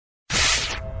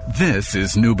This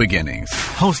is New Beginnings,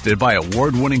 hosted by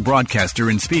award-winning broadcaster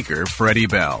and speaker Freddie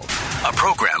Bell. A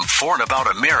program for and about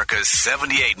America's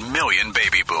 78 million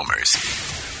baby boomers.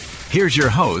 Here's your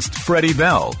host, Freddie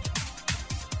Bell.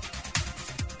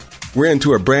 We're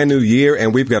into a brand new year,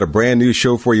 and we've got a brand new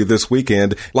show for you this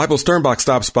weekend. Leibel Sternbach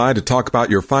stops by to talk about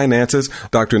your finances.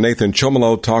 Dr. Nathan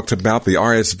Chomolo talked about the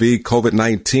RSV,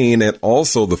 COVID-19, and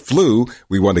also the flu.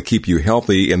 We want to keep you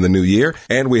healthy in the new year.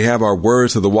 And we have our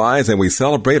Words of the Wise, and we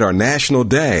celebrate our National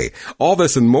Day. All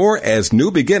this and more as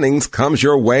New Beginnings comes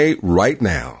your way right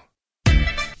now.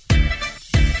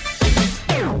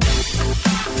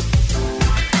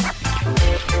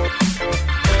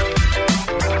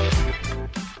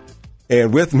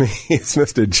 And with me is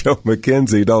Mr. Joe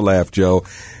McKenzie. Don't laugh, Joe.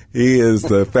 He is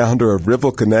the founder of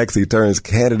Ripple Connects. He turns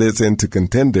candidates into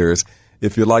contenders.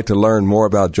 If you'd like to learn more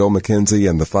about Joe McKenzie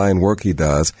and the fine work he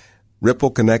does,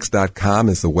 rippleconnects.com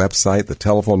is the website. The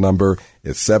telephone number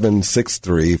is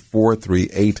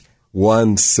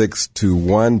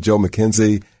 763-438-1621. Joe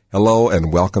McKenzie, hello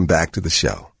and welcome back to the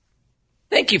show.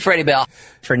 Thank you, Freddie Bell.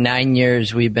 For 9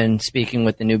 years, we've been speaking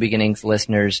with the New Beginnings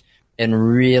listeners and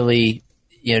really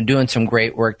doing some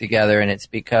great work together, and it's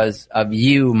because of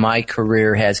you, my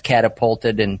career has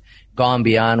catapulted and gone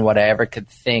beyond what I ever could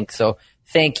think. So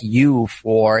thank you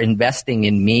for investing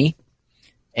in me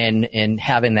and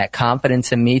having that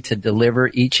confidence in me to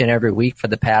deliver each and every week for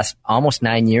the past almost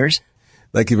 9 years.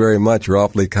 Thank you very much. You're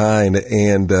awfully kind,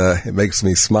 and it makes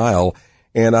me smile.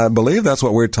 And I believe that's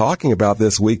what we're talking about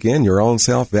this weekend, your own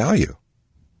self-value.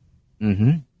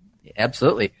 Mm-hmm.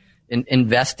 Absolutely.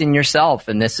 Invest in yourself.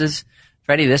 And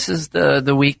Freddie, this is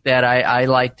the week that I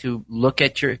like to look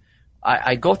at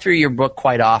I go through your book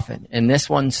quite often, and this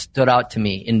one stood out to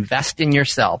me. Invest in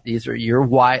yourself. These are your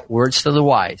words to the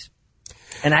wise.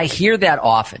 And I hear that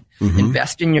often. Mm-hmm.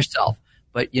 Invest in yourself.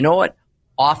 But you know what?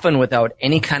 Often without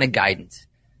any kind of guidance.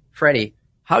 Freddie,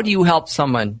 how do you help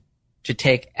someone to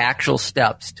take actual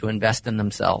steps to invest in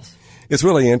themselves? It's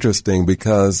really interesting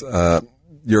because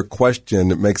your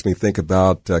question makes me think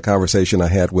about a conversation I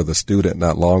had with a student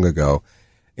not long ago.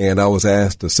 And I was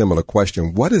asked a similar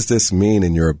question. What does this mean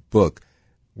in your book,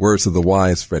 Words of the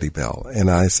Wise, Freddie Bell? And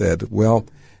I said, well,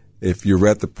 if you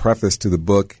read the preface to the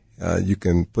book, you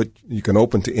can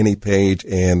open to any page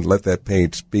and let that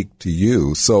page speak to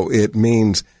you. So it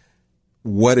means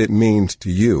what it means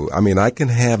to you. I mean, I can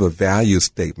have a value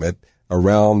statement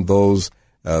around those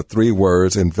 3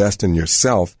 words, invest in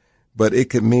yourself, but it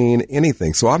could mean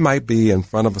anything. So I might be in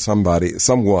front of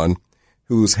someone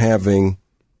who's having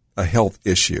a health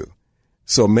issue.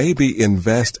 So maybe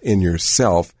invest in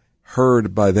yourself,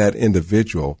 heard by that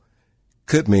individual,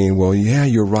 could mean, well, yeah,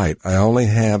 you're right. I only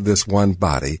have this one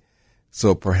body.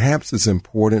 So perhaps it's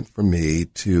important for me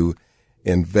to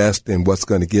invest in what's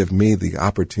going to give me the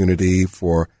opportunity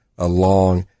for a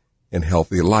long and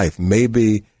healthy life.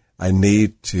 Maybe I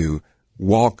need to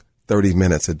walk 30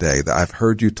 minutes a day. I've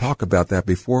heard you talk about that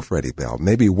before, Freddie Bell.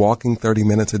 Maybe walking 30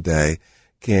 minutes a day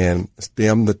can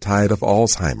stem the tide of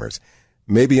Alzheimer's.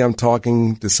 Maybe I'm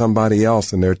talking to somebody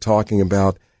else and they're talking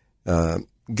about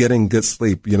getting good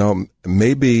sleep.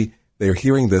 Maybe they're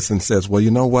hearing this and says, well, you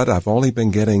know what? I've only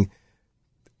been getting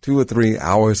 2 or 3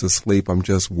 hours of sleep. I'm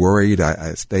just worried.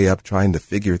 I stay up trying to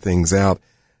figure things out.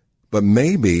 But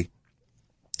maybe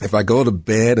if I go to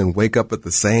bed and wake up at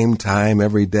the same time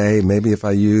every day, maybe if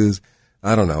I use,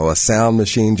 a sound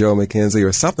machine, Joe McKenzie,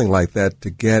 or something like that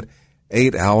to get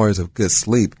 8 hours of good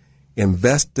sleep,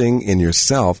 investing in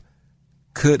yourself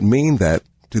could mean that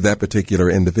to that particular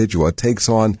individual. It takes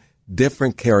on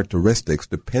different characteristics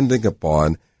depending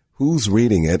upon who's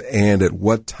reading it and at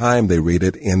what time they read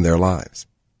it in their lives.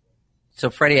 So,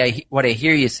 Freddie, what I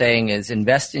hear you saying is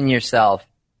invest in yourself.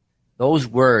 Those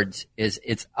words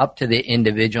it's up to the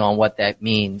individual on what that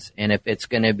means. And if it's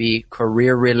going to be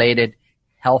career related,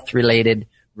 health related,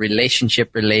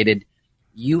 relationship related,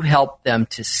 you help them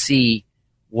to see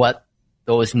what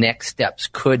those next steps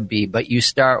could be. But you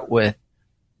start with,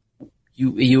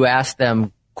 you ask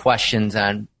them questions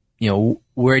on,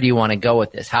 where do you want to go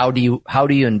with this? How do you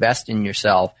invest in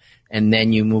yourself? And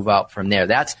then you move out from there.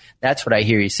 That's what I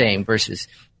hear you saying versus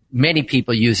many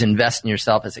people use invest in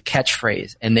yourself as a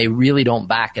catchphrase and they really don't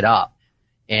back it up.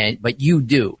 But you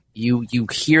do. You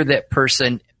hear that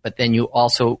person, but then you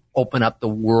also open up the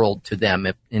world to them.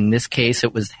 If, in this case,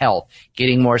 it was health,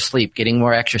 getting more sleep, getting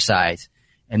more exercise,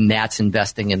 and that's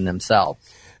investing in themselves.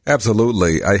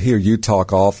 Absolutely. I hear you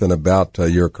talk often about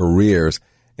your careers,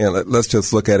 and let's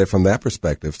just look at it from that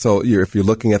perspective. So if you're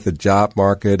looking at the job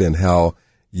market and how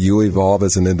you evolve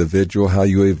as an individual, how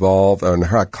you evolve, and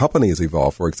how companies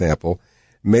evolve, for example,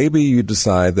 maybe you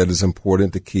decide that it's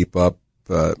important to keep up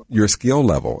your skill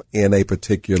level in a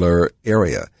particular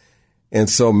area. And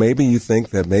so maybe you think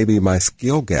that maybe my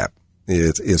skill gap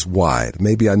is wide.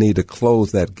 Maybe I need to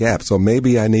close that gap. So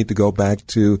maybe I need to go back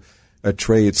to a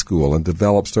trade school and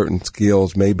develop certain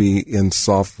skills, maybe in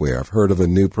software. I've heard of a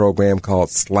new program called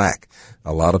Slack.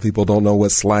 A lot of people don't know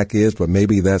what Slack is, but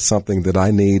maybe that's something that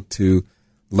I need to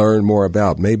learn more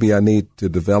about. Maybe I need to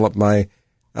develop my,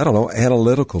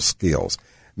 analytical skills.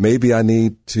 Maybe I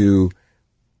need to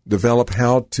develop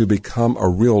how to become a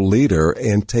real leader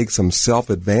and take some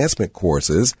self-advancement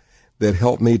courses that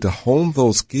help me to hone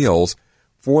those skills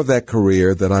for that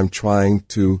career that I'm trying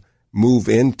to move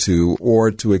into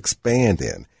or to expand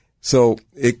in. So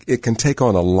it can take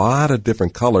on a lot of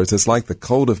different colors. It's like the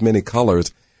coat of many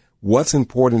colors. What's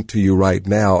important to you right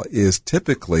now is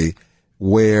typically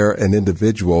where an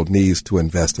individual needs to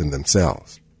invest in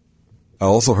themselves. I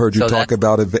also heard you talk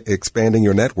about expanding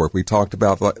your network. We talked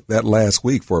about that last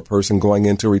week for a person going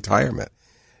into retirement.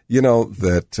 You know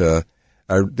that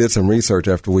I did some research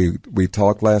after we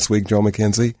talked last week, Joe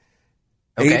McKenzie.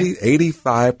 Okay.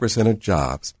 85% of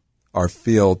jobs are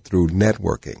filled through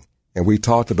networking. And we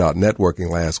talked about networking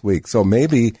last week. So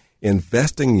maybe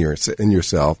investing in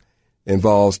yourself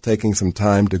involves taking some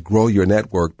time to grow your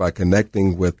network by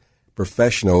connecting with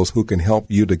professionals who can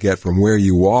help you to get from where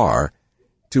you are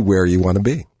to where you want to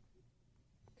be.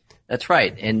 That's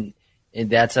right. And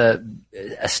that's a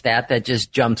stat that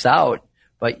just jumps out.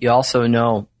 But you also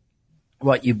know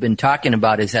what you've been talking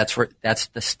about is that's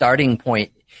the starting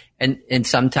point. And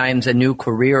sometimes a new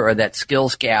career or that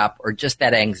skills gap or just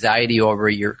that anxiety over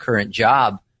your current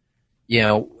job,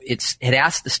 it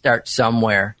has to start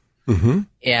somewhere. Mm-hmm.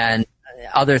 And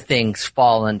other things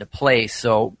fall into place.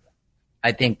 So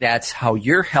I think that's how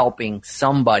you're helping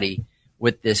somebody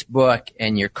with this book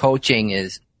and your coaching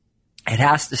is it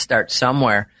has to start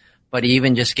somewhere, but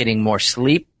even just getting more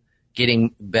sleep,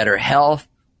 getting better health,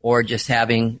 or just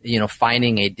having,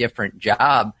 finding a different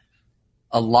job,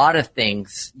 a lot of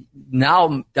things.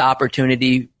 Now the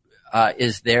opportunity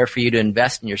is there for you to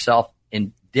invest in yourself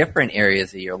in different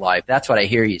areas of your life. That's what I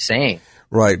hear you saying.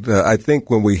 Right. I think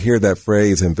when we hear that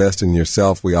phrase, invest in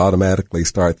yourself, we automatically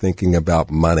start thinking about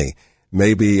money.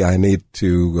 Maybe I need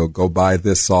to go buy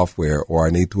this software or I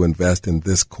need to invest in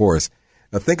this course.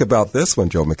 Now think about this one,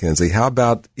 Joe McKenzie. How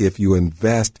about if you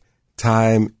invest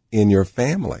time in your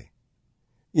family?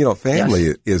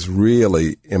 Family is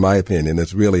really, in my opinion,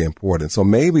 is really important. So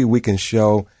maybe we can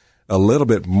show a little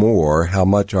bit more how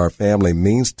much our family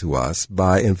means to us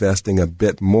by investing a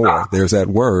bit more. There's that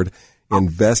word,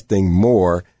 investing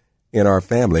more in our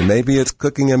family. Maybe it's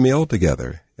cooking a meal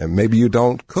together, and maybe you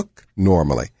don't cook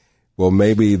normally. Well,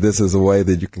 maybe this is a way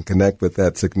that you can connect with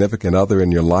that significant other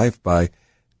in your life by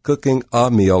cooking a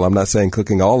meal. I'm not saying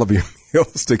cooking all of your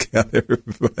meals together,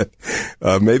 but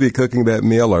maybe cooking that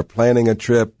meal or planning a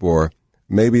trip or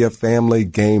maybe a family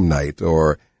game night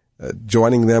or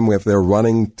joining them if they're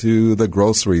running to the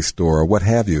grocery store or what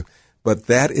have you. But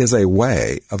that is a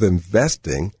way of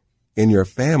investing in your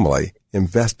family,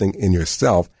 investing in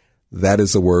yourself. That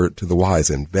is the word to the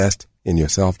wise. Invest in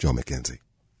yourself, Joe McKenzie.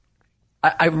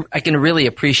 I can really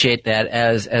appreciate that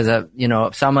as a,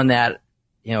 someone that,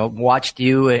 watched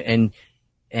you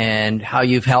and how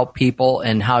you've helped people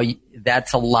and how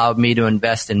that's allowed me to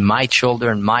invest in my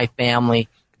children, my family,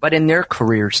 but in their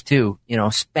careers too,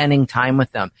 spending time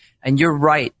with them. And you're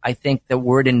right. I think the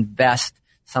word invest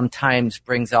sometimes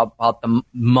brings up about the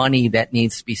money that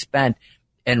needs to be spent.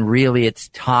 And really it's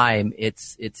time.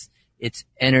 It's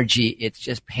energy. It's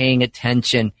just paying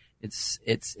attention.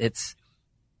 It's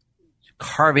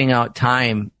carving out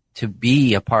time to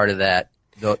be a part of that,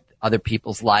 the other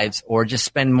people's lives, or just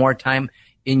spend more time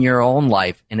in your own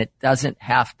life. And it doesn't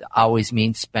have to always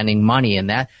mean spending money. And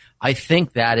that, I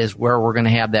think that is where we're going to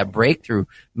have that breakthrough.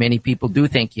 Many people do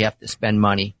think you have to spend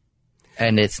money,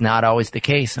 and it's not always the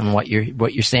case in what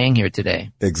you're saying here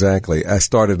today. Exactly. I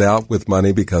started out with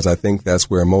money because I think that's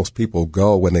where most people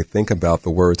go when they think about the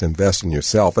words invest in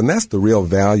yourself. And that's the real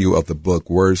value of the book,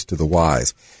 Words to the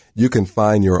Wise. You can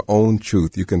find your own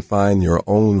truth. You can find your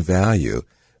own value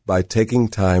by taking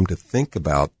time to think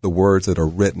about the words that are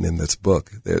written in this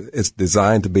book. It's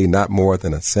designed to be not more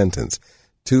than a sentence.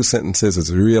 2 sentences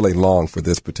is really long for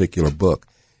this particular book,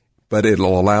 but it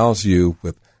allows you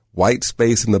with white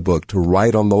space in the book to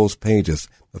write on those pages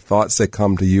the thoughts that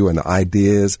come to you and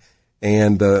ideas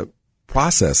and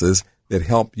processes that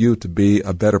help you to be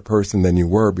a better person than you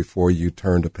were before you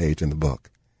turned a page in the book.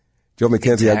 Joe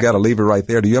McKenzie, exactly. I've got to leave it right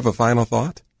there. Do you have a final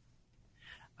thought?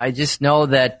 I just know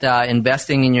that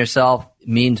investing in yourself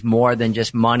means more than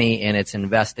just money, and it's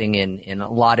investing in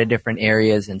a lot of different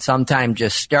areas. And sometimes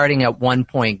just starting at one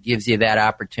point gives you that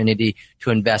opportunity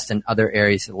to invest in other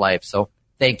areas of life. So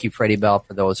thank you, Freddie Bell,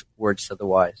 for those words to the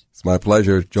wise. It's my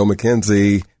pleasure. Joe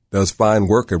McKenzie does fine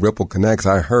work at Ripple Connects.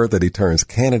 I heard that he turns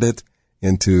candidates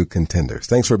into contenders.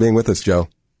 Thanks for being with us, Joe.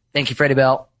 Thank you, Freddie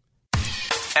Bell.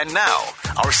 And now,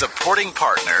 our supporting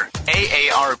partner,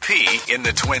 AARP in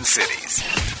the Twin Cities.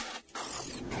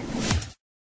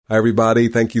 Hi, everybody.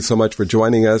 Thank you so much for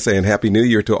joining us, and Happy New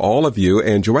Year to all of you.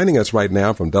 And joining us right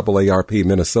now from AARP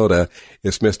Minnesota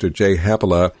is Mr. Jay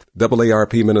Happala,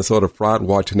 AARP Minnesota Fraud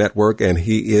Watch Network, and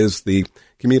he is the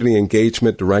Community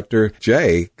Engagement Director.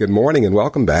 Jay, good morning and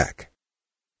welcome back.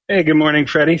 Hey, good morning,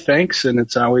 Freddie. Thanks, and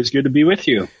it's always good to be with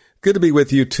you. Good to be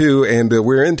with you, too. And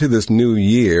we're into this new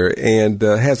year, and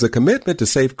has the commitment to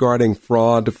safeguarding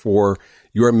fraud for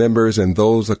your members and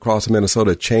those across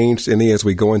Minnesota changed any as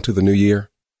we go into the new year?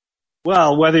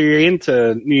 Well, whether you're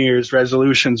into New Year's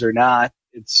resolutions or not,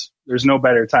 there's no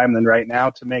better time than right now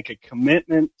to make a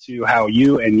commitment to how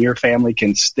you and your family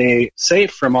can stay safe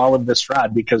from all of this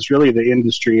fraud, because really the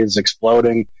industry is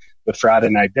exploding with fraud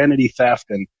and identity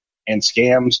theft and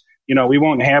scams. You know, we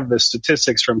won't have the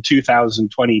statistics from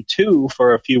 2022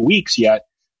 for a few weeks yet,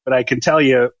 but I can tell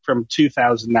you from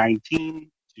 2019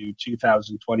 to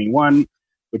 2021,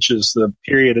 which is the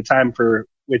period of time for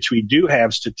which we do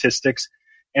have statistics.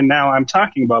 And now I'm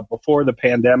talking about before the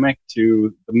pandemic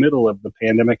to the middle of the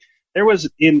pandemic, there was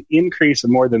an increase of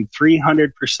more than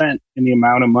 300% in the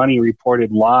amount of money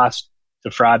reported lost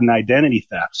to fraud and identity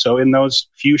theft. So in those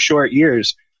few short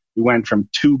years, we went from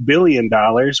 $2 billion,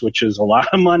 which is a lot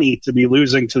of money to be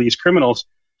losing to these criminals,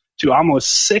 to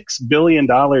almost $6 billion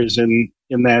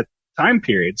in that time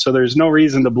period. So there's no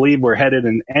reason to believe we're headed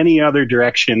in any other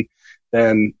direction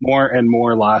than more and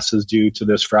more losses due to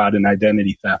this fraud and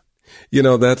identity theft. You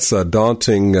know, that's a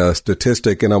daunting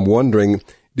statistic, and I'm wondering,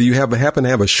 do you happen to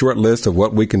have a short list of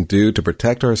what we can do to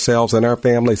protect ourselves and our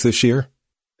families this year?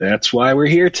 That's why we're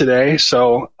here today.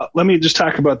 So let me just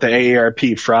talk about the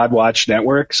AARP Fraud Watch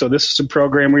Network. So this is a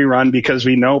program we run because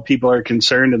we know people are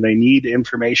concerned and they need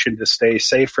information to stay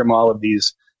safe from all of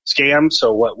these scams.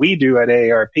 So what we do at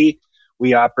AARP,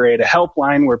 we operate a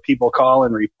helpline where people call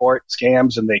and report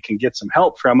scams and they can get some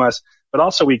help from us. But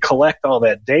also we collect all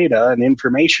that data and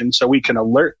information so we can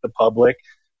alert the public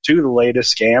to the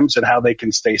latest scams and how they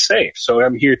can stay safe. So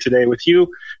I'm here today with you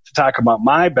to talk about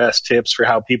my best tips for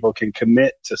how people can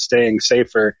commit to staying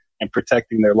safer and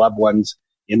protecting their loved ones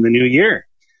in the new year.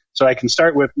 So I can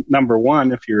start with number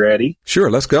one if you're ready. Sure,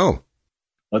 let's go.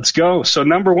 Let's go. So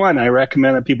number one, I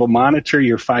recommend that people monitor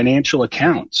your financial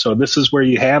account. So this is where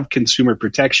you have consumer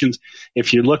protections.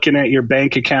 If you're looking at your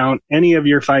bank account, any of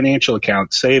your financial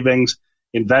accounts, savings,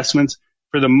 investments,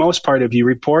 for the most part, if you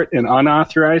report an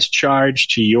unauthorized charge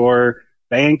to your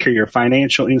bank or your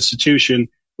financial institution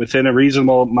within a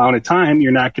reasonable amount of time,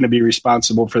 you're not going to be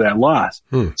responsible for that loss.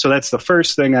 So that's the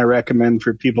first thing I recommend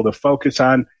for people to focus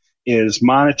on is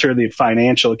monitor the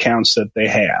financial accounts that they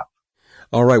have.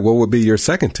 All right. What would be your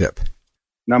second tip?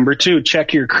 Number two,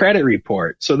 check your credit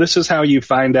report. So this is how you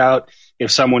find out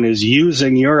if someone is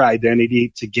using your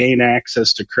identity to gain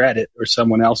access to credit or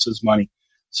someone else's money.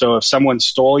 So if someone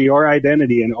stole your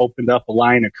identity and opened up a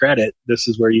line of credit, this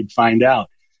is where you'd find out.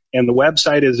 And the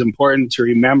website is important to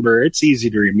remember. It's easy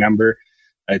to remember.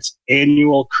 It's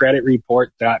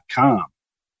annualcreditreport.com.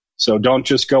 So don't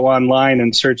just go online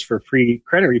and search for free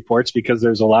credit reports because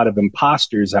there's a lot of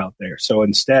imposters out there. So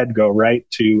instead, go right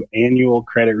to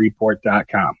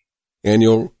annualcreditreport.com.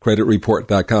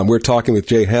 Annualcreditreport.com. We're talking with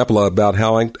Jay Happala about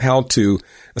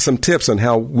some tips on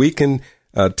how we can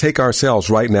take ourselves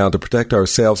right now to protect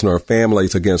ourselves and our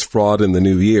families against fraud in the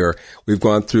new year. We've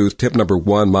gone through tip number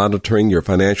one, monitoring your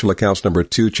financial accounts. Number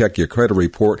two, check your credit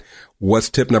report. What's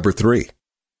tip number three?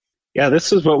 Yeah,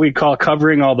 this is what we call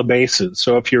covering all the bases.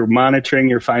 So if you're monitoring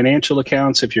your financial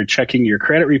accounts, if you're checking your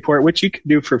credit report, which you can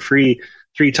do for free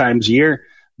 3 times a year,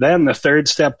 then the third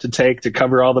step to take to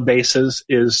cover all the bases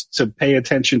is to pay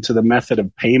attention to the method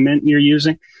of payment you're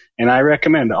using. And I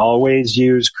recommend always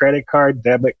use credit card,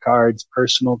 debit cards,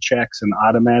 personal checks, and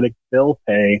automatic bill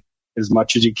pay as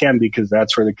much as you can because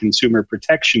that's where the consumer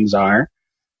protections are.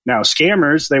 Now,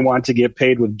 scammers, they want to get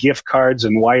paid with gift cards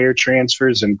and wire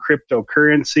transfers and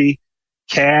cryptocurrency,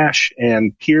 cash,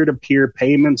 and peer-to-peer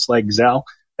payments like Zelle.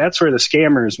 That's where the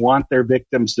scammers want their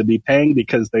victims to be paying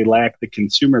because they lack the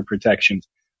consumer protections.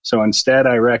 So instead,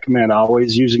 I recommend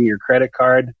always using your credit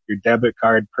card, your debit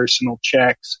card, personal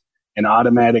checks, and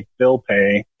automatic bill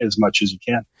pay as much as you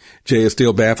can. Jay, it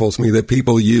still baffles me that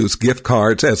people use gift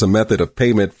cards as a method of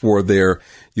payment for their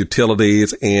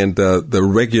utilities and the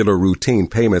regular routine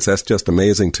payments. That's just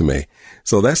amazing to me.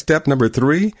 So that's step number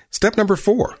 3. Step number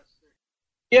 4.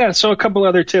 Yeah, so a couple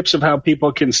other tips of how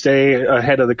people can stay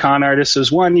ahead of the con artists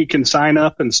is, one, you can sign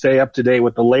up and stay up to date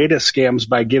with the latest scams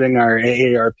by getting our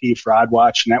AARP Fraud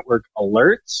Watch Network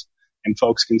alerts. And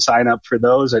folks can sign up for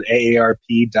those at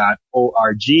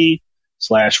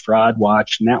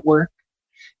aarp.org/fraudwatchnetwork.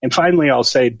 And finally, I'll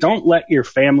say, don't let your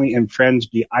family and friends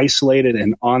be isolated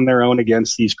and on their own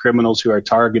against these criminals who are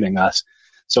targeting us.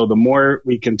 So the more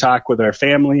we can talk with our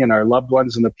family and our loved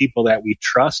ones and the people that we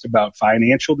trust about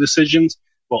financial decisions,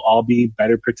 we'll all be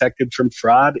better protected from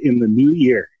fraud in the new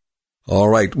year. All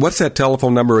right. What's that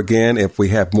telephone number again if we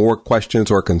have more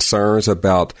questions or concerns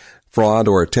about fraud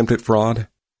or attempted fraud?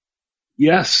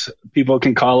 Yes, people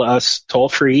can call us toll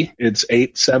free. It's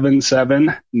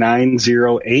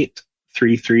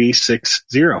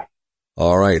 877-908-3360.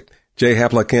 All right. Jay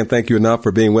Happel, I can't thank you enough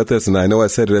for being with us. And I know I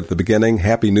said it at the beginning.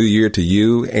 Happy New Year to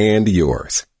you and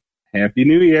yours. Happy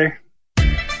New Year.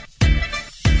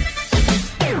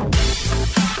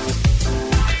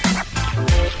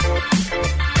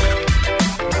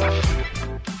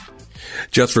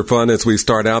 Just for fun, as we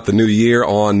start out the new year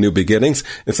on New Beginnings,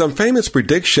 and some famous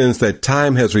predictions that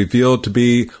time has revealed to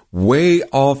be way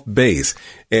off base.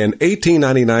 An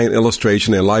 1899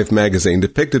 illustration in Life magazine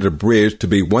depicted a bridge to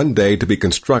be one day to be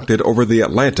constructed over the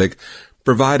Atlantic,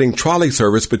 providing trolley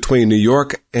service between New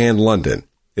York and London.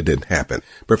 It didn't happen.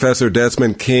 Professor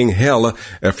Desmond King Hill,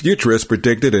 a futurist,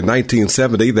 predicted in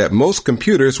 1970 that most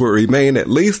computers would remain at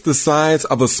least the size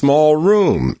of a small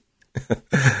room.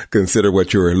 Consider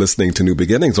what you're listening to New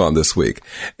Beginnings on this week.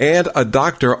 And a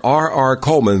Dr. R.R.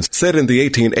 Coleman said in the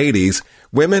 1880s,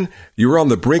 women, you are on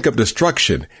the brink of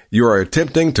destruction. You are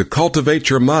attempting to cultivate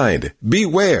your mind.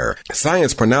 Beware.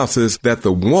 Science pronounces that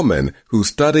the woman who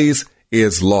studies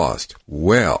is lost.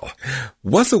 Well,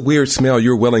 what's a weird smell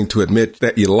you're willing to admit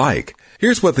that you like?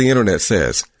 Here's what the internet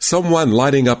says. Someone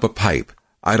lighting up a pipe.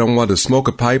 I don't want to smoke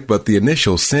a pipe, but the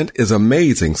initial scent is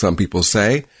amazing, some people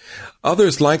say.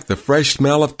 Others like the fresh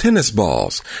smell of tennis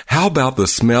balls. How about the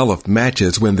smell of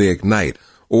matches when they ignite?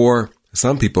 Or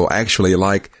some people actually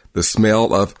like the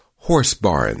smell of horse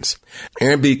barns.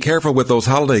 And be careful with those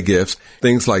holiday gifts.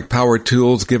 Things like power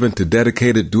tools given to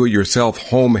dedicated do-it-yourself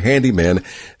home handymen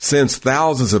sends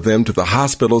thousands of them to the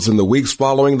hospitals in the weeks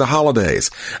following the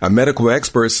holidays. A medical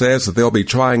expert says that they'll be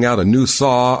trying out a new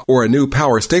saw or a new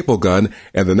power staple gun,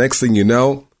 and the next thing you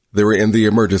know, they're in the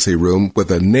emergency room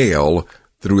with a nail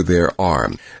through their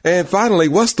arm. And finally,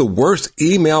 what's the worst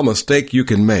email mistake you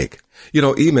can make? You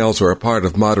know, emails are a part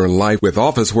of modern life, with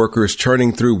office workers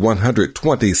churning through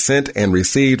 120 sent and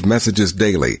received messages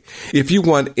daily. If you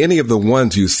want any of the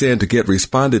ones you send to get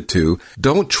responded to,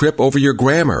 don't trip over your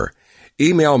grammar.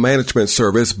 Email management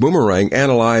service Boomerang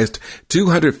analyzed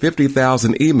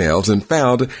 250,000 emails and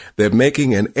found that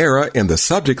making an error in the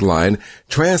subject line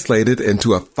translated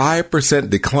into a 5%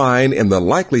 decline in the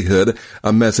likelihood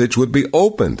a message would be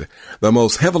opened. The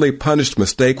most heavily punished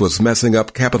mistake was messing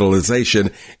up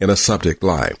capitalization in a subject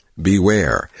line.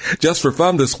 Beware. Just for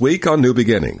fun this week on New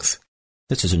Beginnings.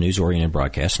 This is a news-oriented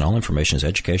broadcast, and all information is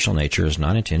educational in nature, is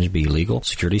not intended to be legal,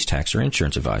 securities, tax, or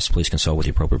insurance advice. Please consult with the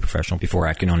appropriate professional before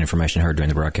acting on information heard during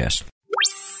the broadcast.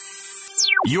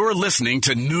 You're listening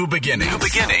to New Beginnings. New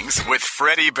Beginnings with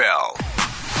Freddie Bell.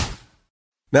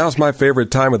 Now's my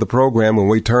favorite time of the program when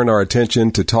we turn our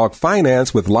attention to talk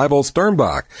finance with Leibel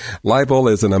Sternbach. Leibel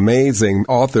is an amazing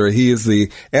author. He is the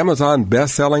Amazon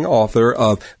best-selling author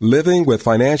of Living with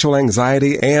Financial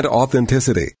Anxiety and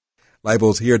Authenticity.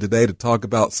 Leibel's here today to talk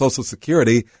about Social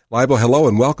Security. Leibel, hello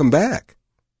and welcome back.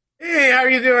 Hey, how are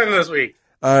you doing this week?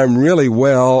 I'm really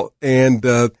well, and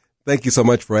thank you so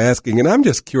much for asking. And I'm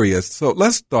just curious, so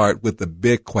let's start with the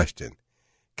big question.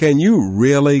 Can you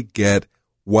really get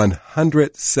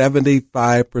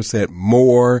 175%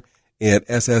 more in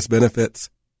SS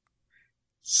benefits?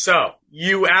 So,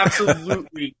 you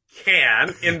absolutely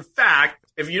can. In fact,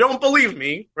 if you don't believe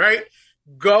me, right,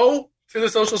 go to the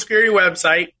Social Security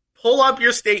website, pull up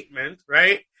your statement,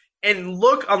 right, and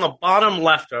look on the bottom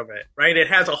left of it, right? It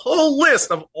has a whole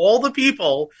list of all the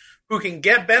people who can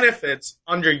get benefits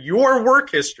under your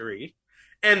work history.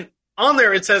 And on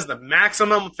there, it says the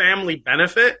maximum family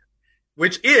benefit,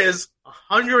 which is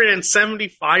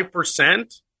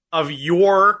 175% of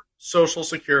your Social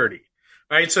Security,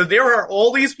 right? So there are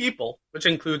all these people, which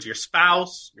includes your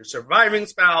spouse, your surviving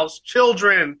spouse,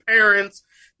 children, parents.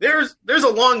 There's a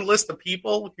long list of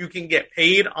people who can get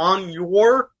paid on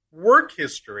your work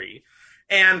history,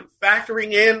 and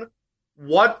factoring in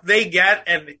what they get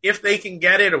and if they can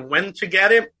get it and when to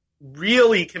get it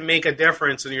really can make a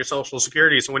difference in your Social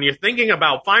Security. So when you're thinking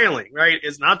about filing, right,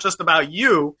 it's not just about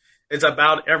you, it's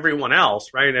about everyone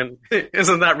else, right? And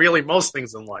isn't that really most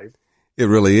things in life? It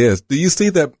really is. Do you see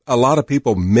that a lot of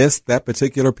people miss that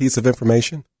particular piece of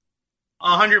information?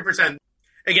 100%.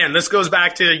 Again, this goes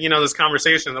back to, this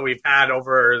conversation that we've had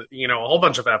over, a whole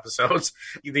bunch of episodes,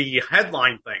 the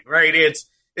headline thing, right? It's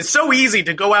so easy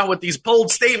to go out with these bold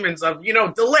statements of,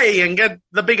 delay and get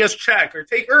the biggest check, or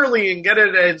take early and get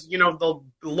it as, the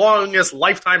longest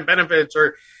lifetime benefits,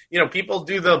 or, people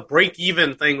do the break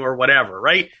even thing or whatever,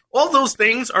 right? All those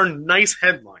things are nice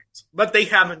headlines, but they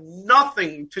have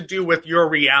nothing to do with your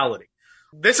reality.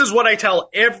 This is what I tell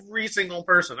every single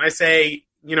person. I say,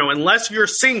 unless you're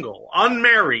single,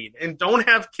 unmarried, and don't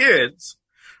have kids,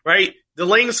 right,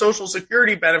 delaying Social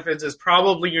Security benefits is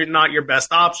probably not your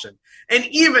best option. And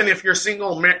even if you're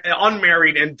single,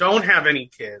 unmarried, and don't have any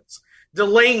kids,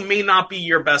 delaying may not be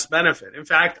your best benefit. In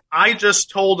fact, I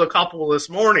just told a couple this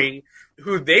morning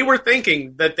who they were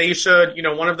thinking that they should,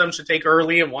 one of them should take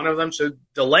early and one of them should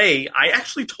delay. I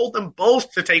actually told them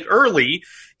both to take early,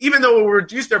 even though it would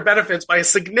reduce their benefits by a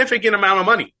significant amount of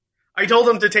money. I told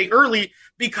them to take early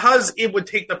because it would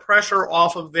take the pressure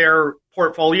off of their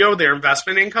portfolio, their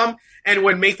investment income, and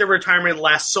would make their retirement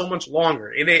last so much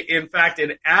longer. In fact,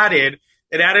 it added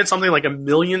something like $1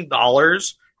 million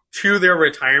to their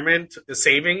retirement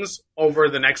savings over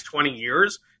the next 20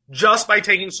 years just by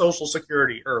taking Social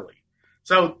Security early.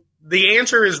 So the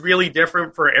answer is really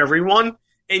different for everyone,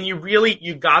 and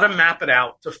you got to map it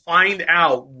out to find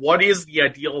out what is the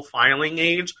ideal filing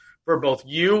age for both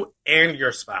you and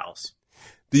your spouse.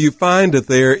 Do you find that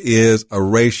there is a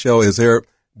ratio?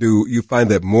 Do you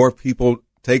find that more people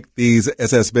take these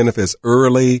SS benefits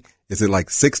early? Is it like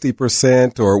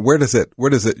 60%, or where does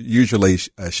it usually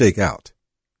shake out?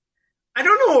 I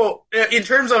don't know. In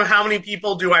terms of how many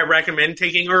people do I recommend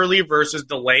taking early versus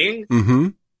delaying? Mm-hmm.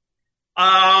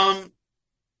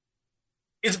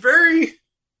 It's very.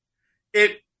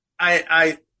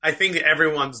 I think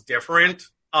everyone's different.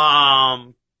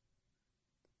 And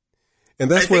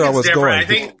that's where I was going. I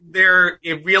think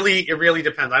it really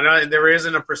depends. I know there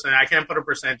isn't a percent. I can't put a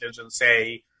percentage and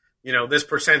say, this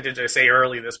percentage I say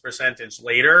early, this percentage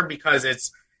later, because it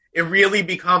really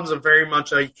becomes very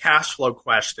much a cash flow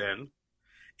question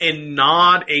and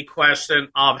not a question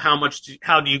of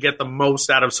how do you get the most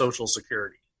out of Social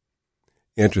Security.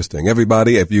 Interesting.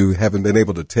 Everybody, if you haven't been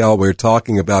able to tell, we're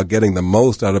talking about getting the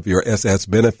most out of your SS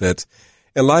benefits.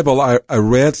 And Leibel, I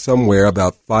read somewhere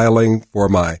about filing for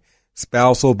my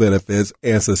spousal benefits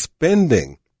and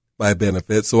suspending my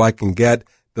benefits so I can get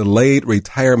delayed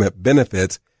retirement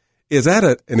benefits. Is that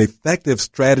an effective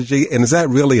strategy, and is that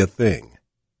really a thing?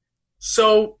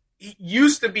 So it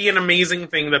used to be an amazing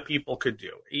thing that people could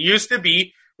do. It used to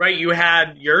be, right, you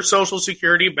had your Social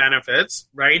Security benefits,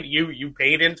 right? You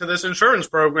paid into this insurance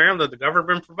program that the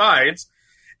government provides,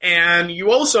 and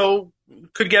you also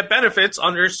could get benefits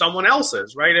under someone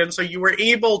else's, right? And so you were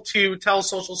able to tell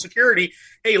Social Security,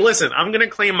 hey, listen, I'm going to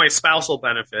claim my spousal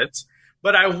benefits,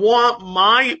 but I want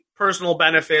my personal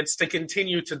benefits to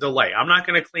continue to delay. I'm not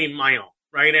going to claim my own,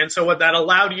 right? And so what that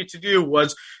allowed you to do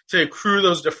was to accrue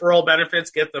those deferral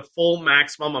benefits, get the full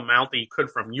maximum amount that you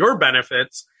could from your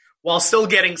benefits, while still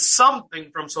getting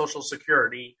something from Social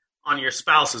Security on your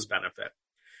spouse's benefit.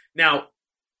 Now,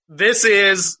 this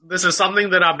is something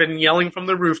that I've been yelling from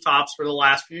the rooftops for the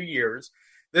last few years.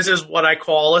 This is what I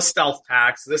call a stealth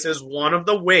tax. This is one of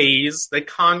the ways that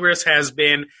Congress has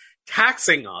been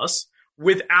taxing us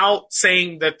without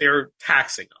saying that they're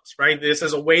taxing us, right? This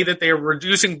is a way that they're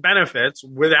reducing benefits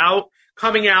without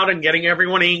coming out and getting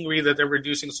everyone angry that they're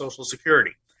reducing Social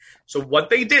Security. So what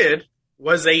they did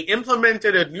was they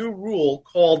implemented a new rule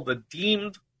called the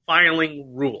deemed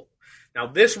filing rule. Now,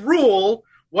 this rule,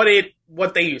 what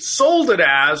they sold it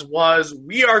as was,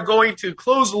 we are going to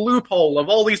close the loophole of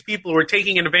all these people who are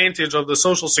taking advantage of the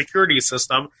Social Security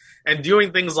system and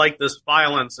doing things like this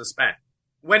file and suspend.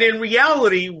 When in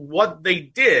reality, what they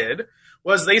did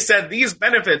was they said these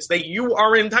benefits that you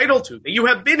are entitled to, that you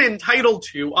have been entitled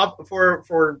to up for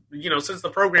since the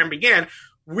program began,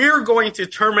 we're going to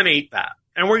terminate that.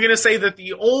 And we're going to say that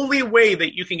the only way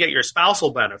that you can get your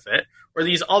spousal benefit, or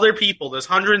these other people, this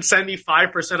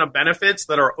 175% of benefits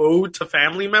that are owed to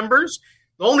family members,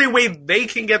 the only way they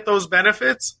can get those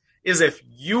benefits is if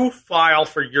you file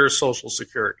for your Social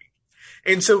Security.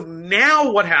 And so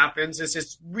now what happens is it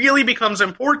really becomes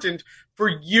important for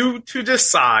you to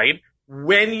decide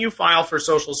when you file for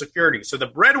Social Security. So the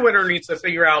breadwinner needs to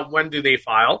figure out when do they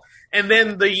file. And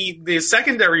then the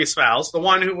secondary spouse, the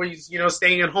one who was,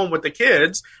 staying at home with the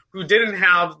kids, who didn't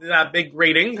have that big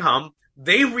great income,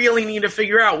 they really need to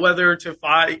figure out whether to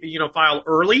file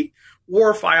early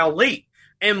or file late.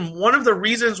 And one of the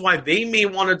reasons why they may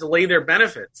want to delay their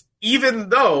benefits, even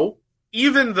though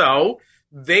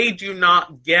they do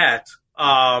not get,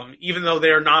 even though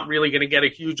they're not really going to get a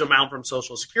huge amount from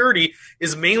Social Security,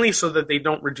 is mainly so that they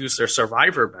don't reduce their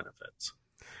survivor benefits.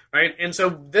 Right. And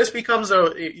so this becomes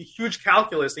a huge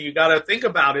calculus that you got to think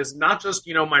about, is not just,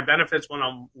 my benefits when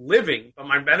I'm living, but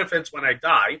my benefits when I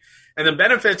die, and the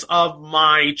benefits of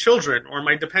my children or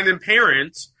my dependent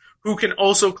parents who can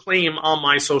also claim on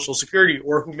my Social Security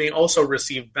or who may also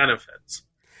receive benefits.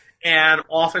 And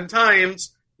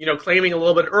oftentimes, claiming a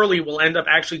little bit early will end up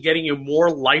actually getting you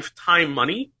more lifetime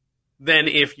money than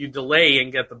if you delay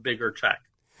and get the bigger check.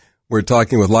 We're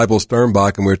talking with Leibel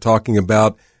Sternbach, and we're talking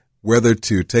about whether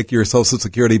to take your Social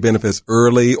Security benefits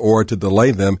early or to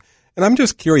delay them. And I'm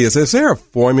just curious, is there a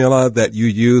formula that you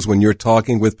use when you're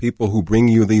talking with people who bring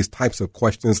you these types of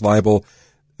questions, Leibel,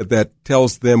 that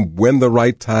tells them when the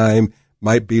right time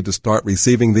might be to start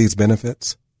receiving these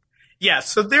benefits? Yeah,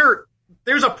 so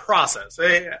there's a process.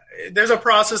 There's a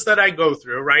process that I go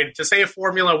through, right? To say a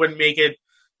formula would make it,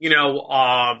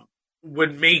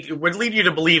 would lead you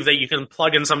to believe that you can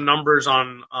plug in some numbers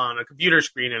on a computer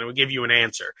screen and it would give you an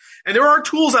answer. And there are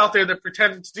tools out there that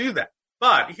pretend to do that.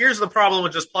 But here's the problem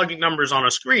with just plugging numbers on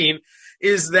a screen,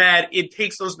 is that it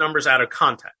takes those numbers out of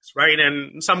context, right?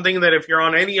 And something that if you're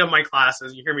on any of my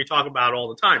classes, you hear me talk about all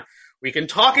the time. We can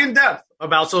talk in depth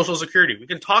about Social Security. We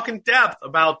can talk in depth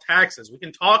about taxes. We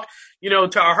can talk,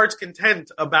 to our heart's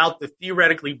content about the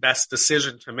theoretically best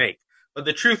decision to make. But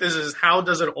the truth is how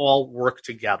does it all work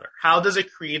together? How does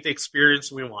it create the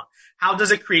experience we want? How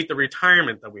does it create the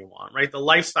retirement that we want, right? The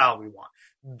lifestyle we want?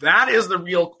 That is the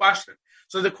real question.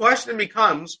 So the question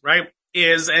becomes, right,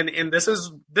 and this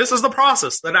is the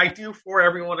process that I do for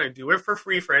everyone. I do it for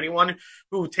free for anyone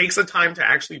who takes the time to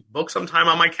actually book some time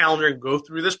on my calendar and go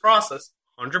through this process,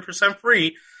 100%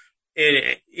 free.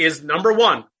 It is, number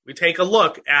one, we take a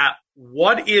look at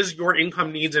what is your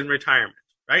income needs in retirement,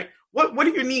 right? What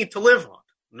do you need to live on?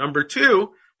 Number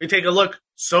two, we take a look,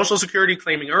 Social Security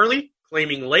claiming early,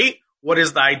 claiming late. What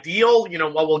is the ideal?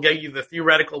 What will get you the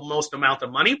theoretical most amount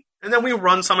of money? And then we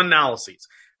run some analyses,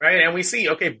 right? And we see,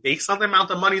 okay, based on the amount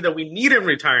of money that we need in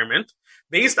retirement,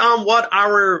 based on what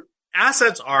our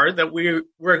assets are that we're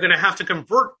going to have to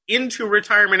convert into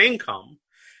retirement income,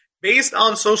 based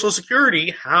on Social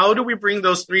Security, how do we bring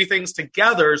those three things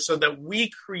together so that we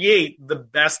create the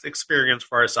best experience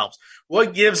for ourselves?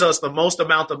 What gives us the most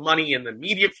amount of money in the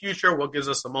immediate future? What gives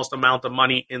us the most amount of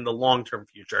money in the long-term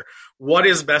future? What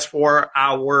is best for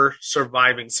our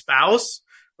surviving spouse,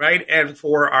 right? And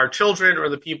for our children or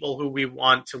the people who we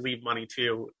want to leave money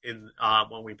to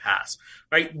when we pass,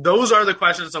 right? Those are the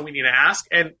questions that we need to ask.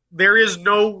 And there is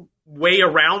no way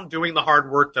around doing the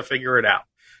hard work to figure it out.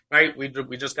 Right, we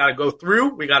just got to go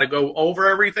through. We got to go over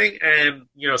everything and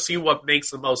see what makes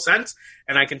the most sense.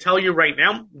 And I can tell you right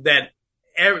now that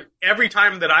every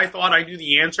time that I thought I knew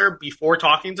the answer before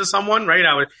talking to someone, right,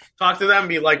 I would talk to them and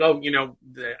be like, oh,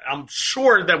 I'm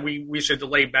sure that we should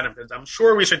delay benefits. I'm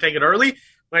sure we should take it early.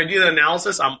 When I do the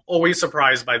analysis, I'm always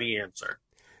surprised by the answer.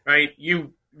 Right,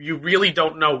 you really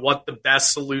don't know what the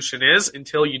best solution is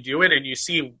until you do it and you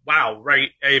see, wow, right,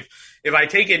 if I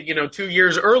take it, 2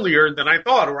 years earlier than I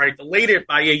thought, or I delayed it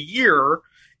by a year,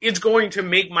 it's going to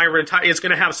make it's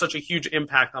going to have such a huge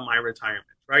impact on my retirement,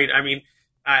 right? I mean,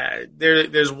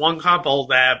 there's one couple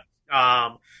that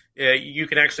you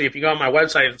can actually, if you go on my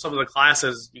website and some of the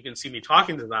classes, you can see me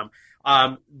talking to them.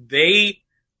 I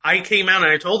came out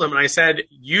and I told them and I said,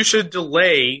 you should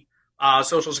delay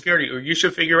Social Security, or you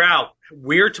should figure out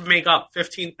where to make up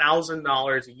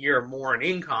 $15,000 a year more in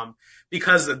income,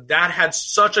 because that had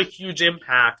such a huge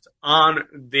impact on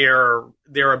their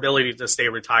ability to stay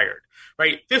retired.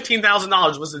 Right,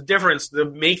 $15,000 was the difference to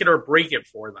make it or break it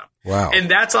for them. Wow! And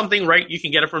that's something, right? You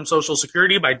can get it from Social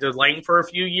Security by delaying for a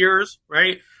few years,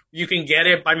 right? You can get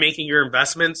it by making your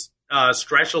investments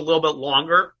stretch a little bit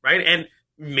longer, right? And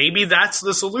maybe that's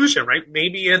the solution, right?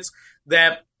 Maybe it's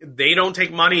that they don't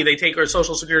take money, they take our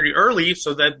Social Security early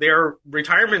so that their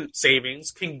retirement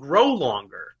savings can grow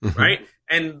longer, right?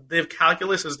 And the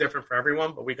calculus is different for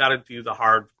everyone, but we got to do the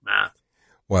hard math.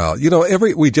 Wow.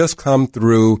 We just come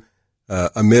through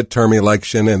a midterm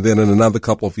election, and then in another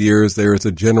couple of years, there is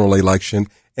a general election.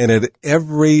 And at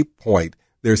every point,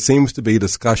 there seems to be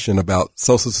discussion about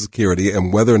Social Security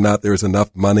and whether or not there's enough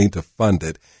money to fund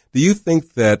it. Do you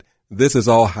think that this is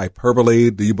all hyperbole?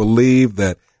 Do you believe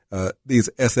that these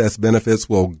SS benefits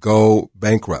will go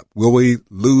bankrupt? Will we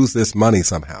lose this money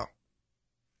somehow?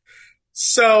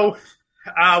 So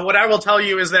what I will tell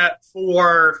you is that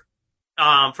for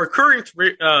current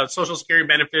Social Security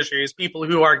beneficiaries, people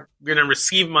who are going to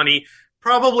receive money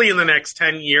probably in the next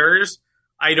 10 years,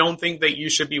 I don't think that you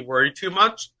should be worried too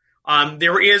much.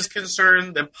 There is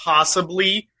concern that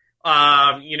possibly,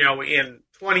 in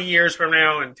 20 years from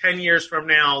now and 10 years from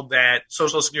now, that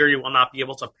Social Security will not be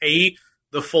able to pay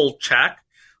the full check.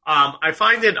 I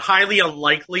find it highly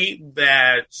unlikely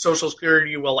that Social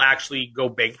Security will actually go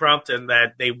bankrupt and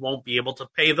that they won't be able to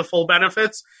pay the full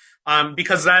benefits,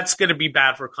 because that's going to be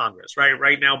bad for Congress, right?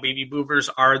 Right now, baby boomers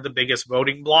are the biggest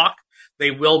voting bloc.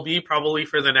 They will be probably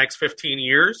for the next 15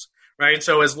 years, right?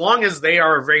 So as long as they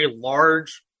are a very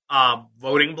large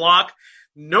voting bloc,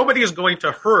 nobody is going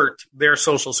to hurt their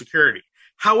Social Security.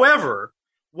 However,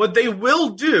 what they will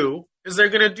do is they're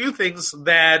going to do things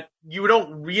that you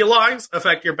don't realize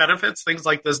affect your benefits, things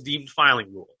like this deemed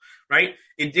filing rule, right?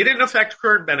 It didn't affect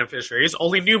current beneficiaries,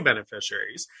 only new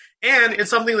beneficiaries. And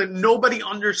it's something that nobody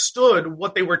understood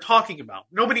what they were talking about.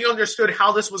 Nobody understood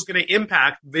how this was going to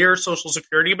impact their Social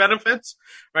Security benefits,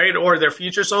 right? Or their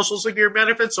future Social Security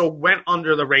benefits, so it went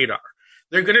under the radar.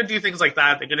 They're going to do things like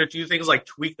that. They're going to do things like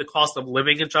tweak the cost of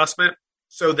living adjustment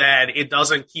so that it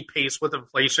doesn't keep pace with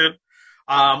inflation.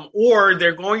 Or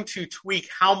they're going to tweak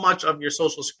how much of your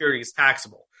Social Security is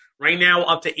taxable. Right now,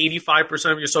 up to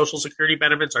 85% of your Social Security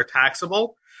benefits are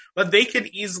taxable, but they can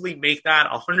easily make that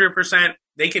 100%.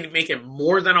 They can make it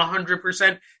more than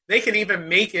 100%. They can even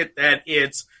make it that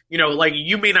it's, like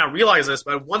you may not realize this,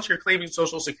 but once you're claiming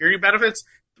Social Security benefits,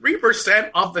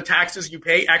 3% of the taxes you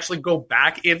pay actually go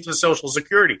back into Social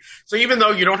Security. So even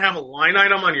though you don't have a line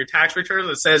item on your tax return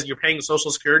that says you're paying Social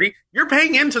Security, you're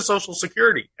paying into Social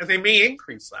Security, and they may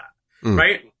increase that,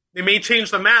 right? They may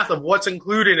change the math of what's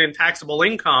included in taxable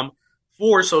income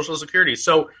for Social Security.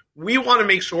 So we want to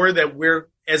make sure that we're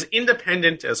as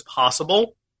independent as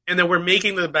possible and that we're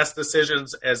making the best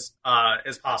decisions as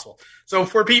possible. So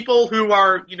for people who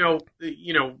are,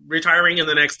 retiring in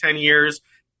the next 10 years,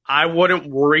 I wouldn't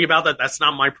worry about that. That's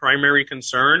not my primary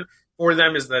concern for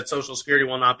them, is that Social Security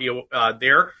will not be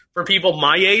there. For people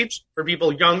my age, for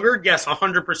people younger, yes,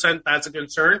 100% that's a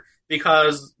concern,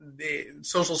 because the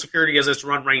Social Security as it's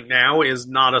run right now is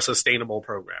not a sustainable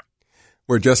program.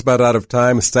 We're just about out of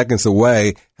time, seconds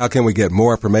away. How can we get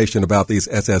more information about these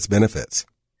SS benefits?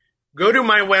 Go to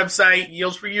my website,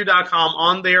 yieldsforyou.com.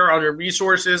 On there, under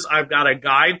resources, I've got a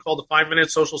guide called the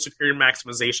 5-Minute Social Security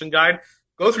Maximization Guide.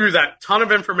 Go through that. Ton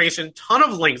of information, ton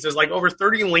of links. There's like over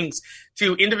 30 links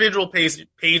to individual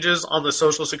pages on the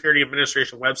Social Security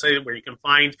Administration website where you can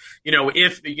find,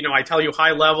 if, I tell you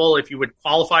high level, if you would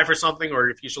qualify for something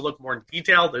or if you should look more in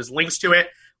detail, there's links to it.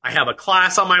 I have a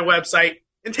class on my website.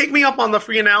 And take me up on the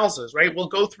free analysis, right? We'll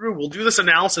go through, we'll do this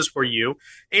analysis for you,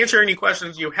 answer any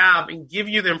questions you have, and give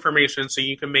you the information so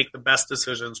you can make the best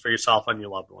decisions for yourself and your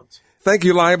loved ones. Thank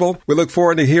you, Leibel. We look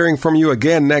forward to hearing from you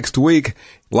again next week.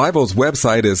 Leibel's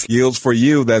website is Yields for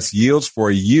You. That's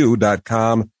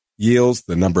yieldsforyou.com. Yields,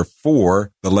 the number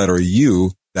 4, the letter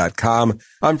U.com.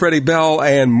 I'm Freddie Bell,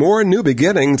 and more New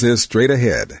Beginnings is straight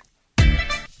ahead.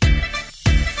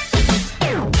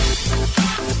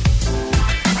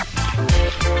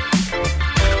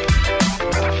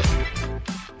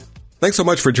 Thanks so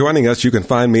much for joining us. You can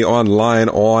find me online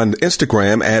on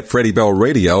Instagram at Freddie Bell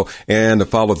Radio and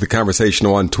follow the conversation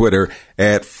on Twitter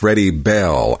at Freddie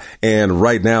Bell. And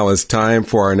right now is time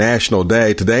for our National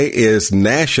Day. Today is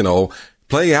National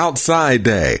Play Outside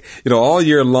Day. All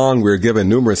year long, we're given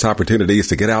numerous opportunities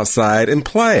to get outside and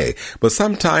play. But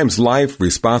sometimes life,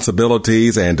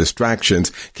 responsibilities, and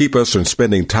distractions keep us from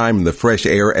spending time in the fresh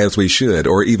air as we should,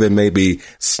 or even maybe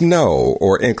snow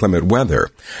or inclement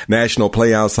weather. National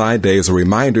Play Outside Day is a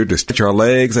reminder to stretch our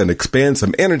legs and expend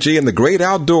some energy in the great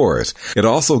outdoors. It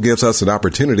also gives us an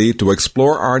opportunity to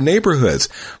explore our neighborhoods.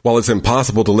 While it's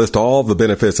impossible to list all the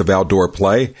benefits of outdoor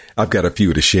play, I've got a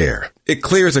few to share. It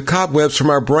clears the cobwebs from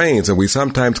our brains, and we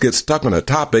sometimes get stuck on a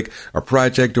topic, a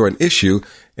project, or an issue,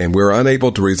 and we're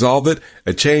unable to resolve it.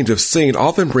 A change of scene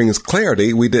often brings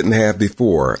clarity we didn't have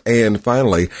before. And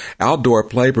finally, outdoor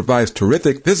play provides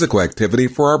terrific physical activity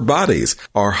for our bodies.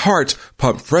 Our hearts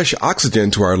pump fresh oxygen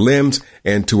to our limbs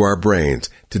and to our brains.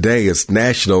 Today is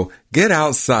National Get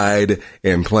Outside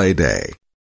and Play Day.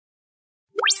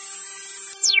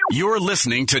 You're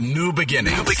listening to New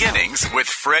Beginnings with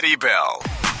Freddie Bell.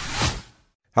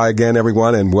 Hi again,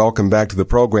 everyone, and welcome back to the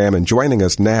program. And joining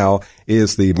us now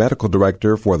is the medical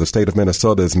director for the state of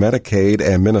Minnesota's Medicaid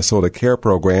and Minnesota Care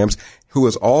programs, who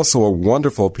is also a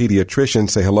wonderful pediatrician.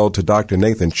 Say hello to Dr.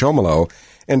 Nathan Chomelo.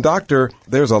 And doctor,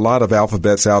 there's a lot of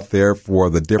alphabets out there for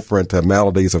the different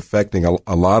maladies affecting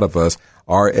a lot of us.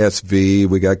 RSV,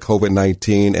 we got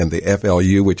COVID-19, and the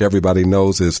FLU, which everybody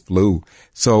knows is flu.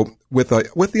 So with the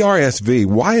RSV,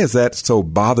 why is that so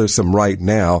bothersome right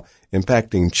now,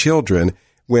 impacting children,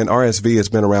 when RSV has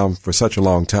been around for such a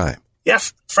long time? Yeah,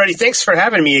 Freddie, thanks for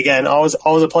having me again. Always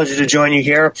a pleasure to join you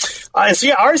here.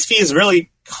 RSV is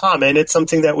really common. It's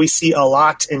something that we see a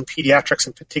lot in pediatrics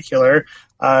in particular.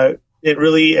 It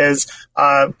really is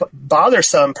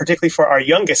bothersome, particularly for our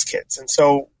youngest kids. And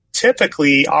so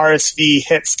typically RSV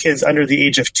hits kids under the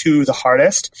age of 2 the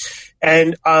hardest.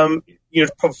 And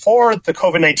before the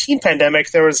COVID-19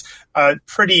 pandemic, there was a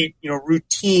pretty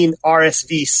routine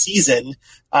RSV season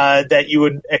that you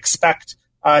would expect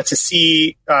to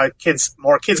see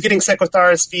more kids getting sick with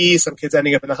RSV, some kids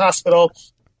ending up in the hospital.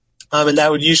 And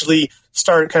that would usually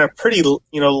start kind of pretty,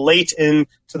 late into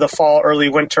the fall, early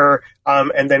winter,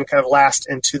 and then kind of last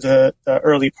into the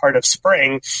early part of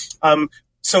spring.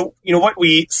 So, what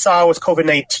we saw with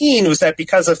COVID-19 was that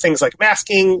because of things like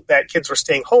masking, that kids were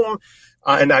staying home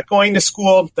and not going to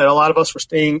school, that a lot of us were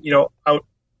staying, out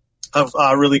of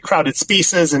really crowded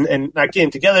spaces and not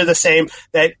getting together the same,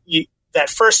 that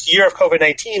first year of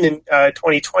COVID-19 in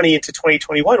 2020 into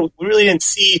 2021, we really didn't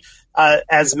see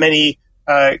as many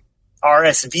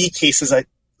RSV cases that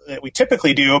we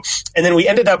typically do. And then we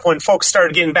ended up, when folks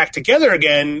started getting back together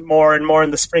again more and more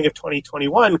in the spring of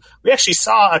 2021, we actually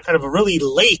saw a kind of a really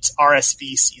late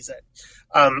RSV season.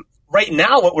 Right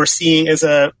now, what we're seeing is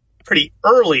a pretty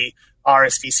early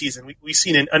RSV season. We've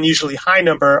seen an unusually high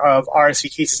number of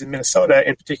RSV cases in Minnesota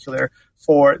in particular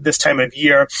for this time of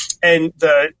year. And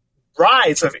the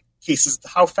rise of cases,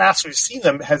 how fast we've seen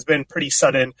them, has been pretty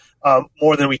sudden,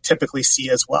 more than we typically see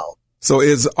as well. So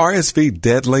is RSV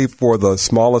deadly for the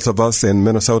smallest of us in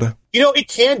Minnesota? It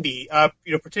can be,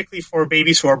 particularly for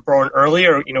babies who are born early,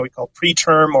 or, we call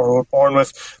preterm, or who are born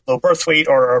with low birth weight,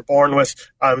 or are born with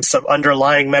some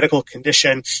underlying medical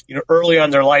condition. Early on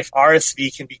in their life,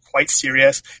 RSV can be quite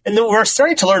serious. And then we're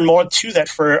starting to learn more, too, that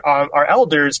for our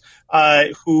elders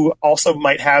who also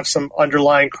might have some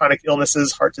underlying chronic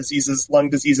illnesses, heart diseases, lung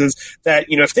diseases, that,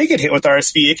 if they get hit with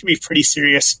RSV, it can be pretty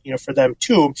serious, for them,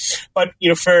 too. But,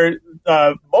 for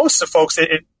most of folks,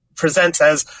 it presents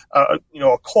as a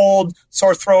cold,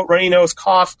 sore throat, runny nose,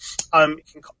 cough. It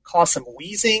can cause some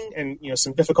wheezing and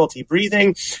some difficulty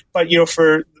breathing. But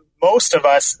for most of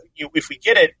us, if we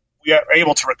get it, we are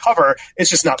able to recover. It's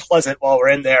just not pleasant while we're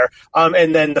in there.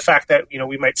 And then the fact that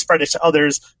we might spread it to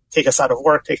others, take us out of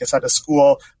work, take us out of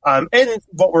school. And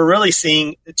what we're really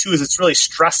seeing, too, is it's really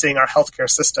stressing our healthcare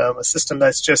system, a system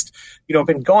that's just,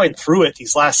 been going through it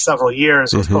these last several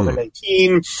years with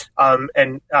COVID-19.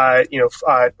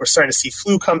 We're starting to see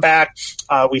flu come back.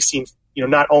 We've seen,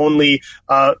 not only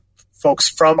folks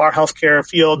from our healthcare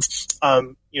fields,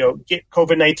 get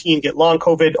COVID-19, get long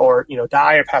COVID, or,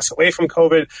 die or pass away from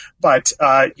COVID, but,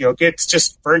 get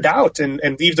just burned out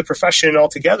and leave the profession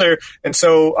altogether. And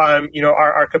so,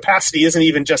 our capacity isn't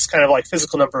even just kind of like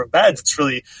physical number of beds. It's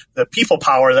really the people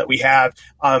power that we have.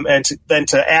 And then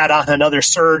to add on another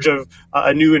surge of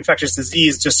a new infectious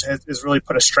disease just has really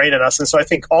put a strain on us. And so I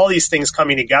think all these things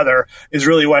coming together is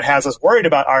really what has us worried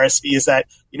about RSV, is that,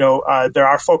 there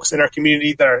are folks in our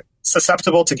community that are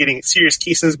susceptible to getting serious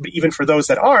cases, but even for those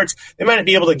that aren't, they might not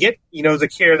be able to get, the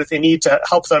care that they need to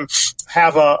help them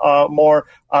have a more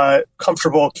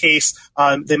comfortable case.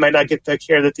 They might not get the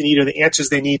care that they need or the answers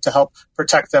they need to help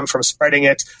protect them from spreading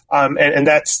it. And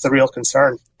that's the real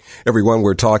concern. Everyone,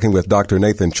 we're talking with Dr.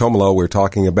 Nathan Chomelo. We're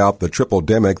talking about the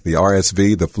triple-demic, the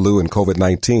RSV, the flu, and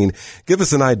COVID-19. Give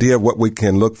us an idea of what we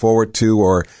can look forward to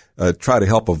or try to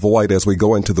help avoid as we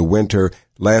go into the winter.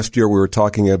 Last year, we were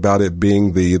talking about it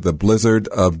being the blizzard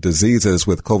of diseases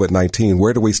with COVID-19.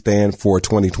 Where do we stand for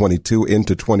 2022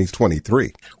 into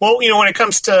 2023? Well, when it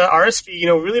comes to RSV, we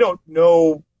really don't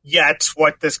know yet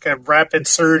what this kind of rapid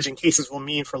surge in cases will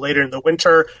mean for later in the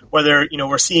winter, whether,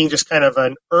 we're seeing just kind of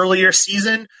an earlier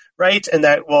season, right? And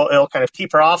that it'll kind of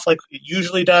taper off like it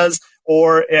usually does,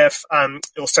 or if it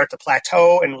will start to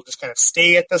plateau and we'll just kind of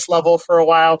stay at this level for a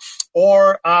while,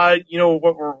 or,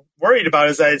 what we're worried about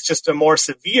is that it's just a more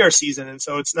severe season. And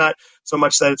so it's not so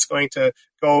much that it's going to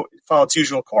go follow its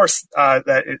usual course, but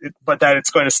that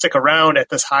it's going to stick around at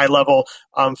this high level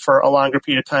for a longer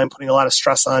period of time, putting a lot of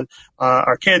stress on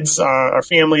our kids, our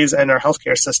families, and our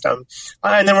healthcare system.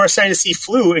 And then we're starting to see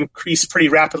flu increase pretty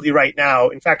rapidly right now.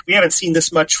 In fact, we haven't seen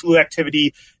this much flu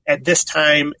activity at this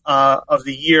time of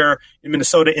the year in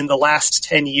Minnesota in the last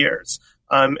 10 years.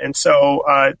 And so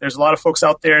there's a lot of folks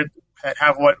out there that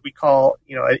have what we call,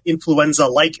 an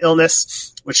influenza-like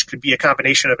illness, which could be a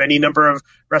combination of any number of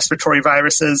respiratory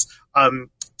viruses.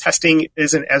 Testing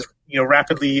isn't as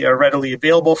rapidly or readily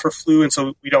available for flu, and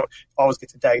so we don't always get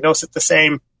to diagnose it the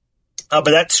same. But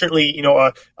that's certainly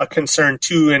a concern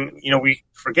too, and we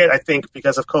forget, I think,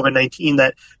 because of COVID-19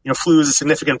 that flu is a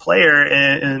significant player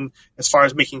in as far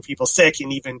as making people sick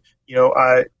and even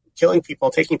killing people,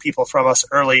 taking people from us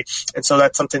early, and so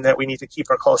that's something that we need to keep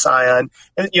a close eye on.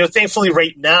 And thankfully,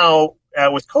 right now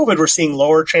with COVID, we're seeing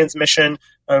lower transmission.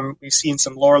 We've seen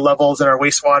some lower levels in our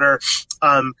wastewater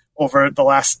over the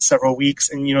last several weeks,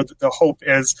 and the hope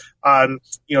is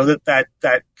that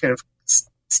kind of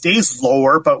stays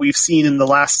lower. But we've seen in the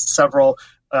last several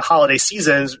holiday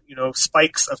seasons,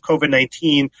 spikes of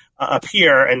COVID-19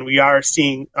 appear, and we are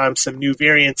seeing some new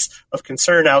variants of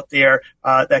concern out there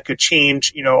that could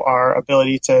change, our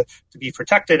ability to be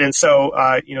protected. And so,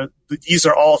 these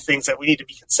are all things that we need to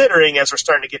be considering as we're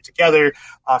starting to get together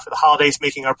for the holidays,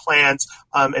 making our plans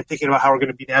and thinking about how we're going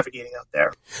to be navigating out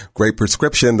there. Great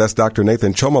prescription. That's Dr.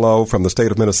 Nathan Chomolo from the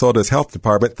state of Minnesota's Health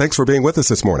Department. Thanks for being with us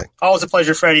this morning. Always a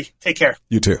pleasure, Freddie. Take care.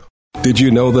 You too. Did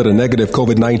you know that a negative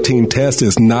COVID-19 test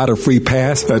is not a free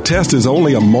pass? A test is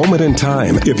only a moment in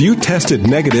time. If you tested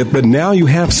negative, but now you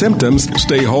have symptoms,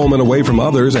 stay home and away from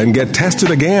others and get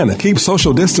tested again. Keep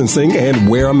social distancing and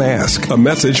wear a mask. A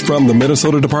message from the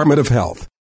Minnesota Department of Health.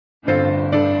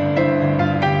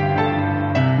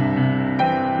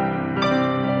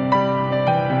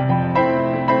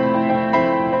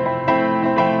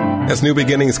 As New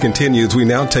Beginnings continues, we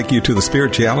now take you to the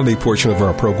spirituality portion of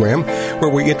our program, where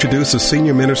we introduce the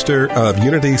senior minister of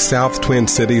Unity South Twin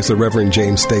Cities, the Reverend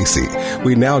James Stacy.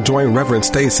 We now join Reverend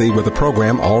Stacy with a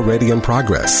program already in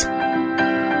progress.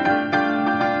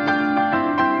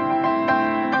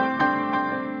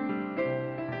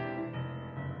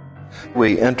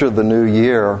 We enter the new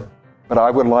year, but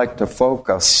I would like to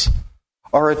focus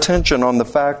our attention on the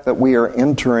fact that we are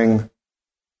entering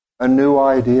a new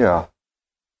idea.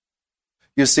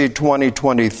 You see,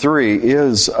 2023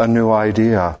 is a new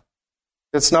idea.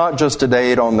 It's not just a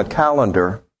date on the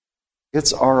calendar.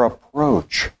 It's our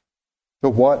approach to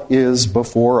what is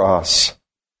before us.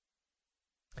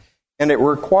 And it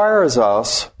requires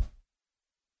us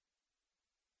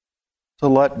to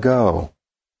let go,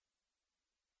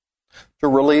 to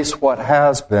release what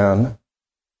has been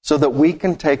so that we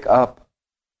can take up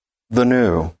the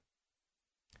new.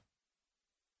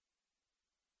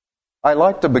 I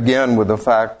like to begin with the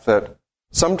fact that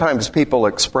sometimes people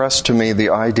express to me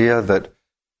the idea that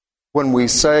when we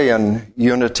say in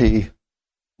Unity,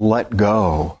 let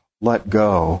go,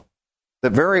 that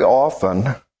very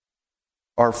often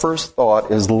our first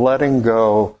thought is letting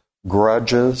go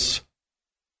grudges,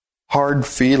 hard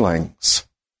feelings,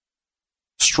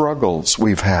 struggles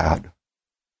we've had.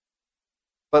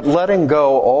 But letting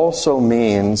go also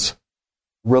means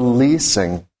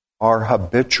releasing our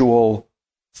habitual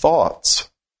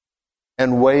thoughts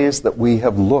and ways that we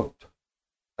have looked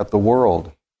at the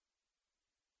world.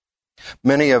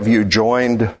 Many of you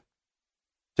joined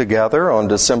together on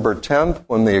December 10th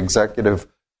when the executive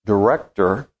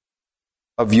director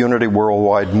of Unity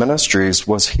Worldwide Ministries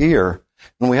was here,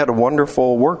 and we had a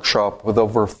wonderful workshop with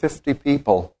over 50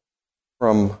 people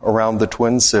from around the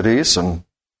Twin Cities and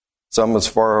some as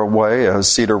far away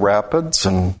as Cedar Rapids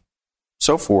and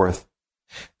so forth.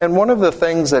 And one of the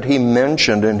things that he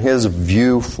mentioned in his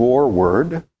view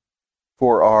forward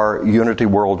for our Unity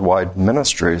Worldwide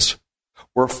Ministries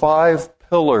were 5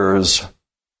 pillars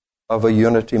of a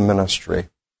unity ministry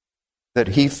that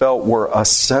he felt were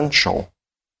essential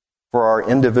for our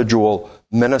individual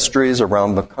ministries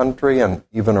around the country and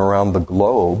even around the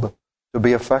globe to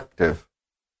be effective.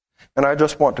 And I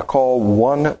just want to call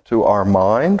one to our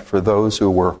mind for those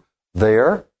who were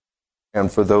there,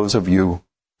 and for those of you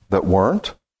that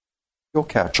weren't, you'll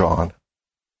catch on.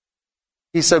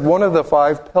 He said one of the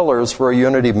 5 pillars for a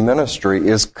unity ministry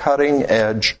is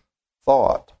cutting-edge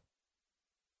thought.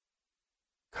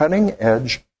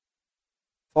 Cutting-edge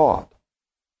thought.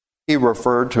 He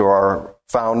referred to our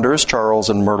founders, Charles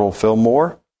and Myrtle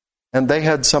Fillmore, and they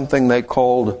had something they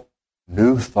called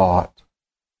New Thought.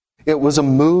 It was a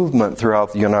movement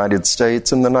throughout the United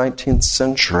States in the 19th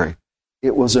century.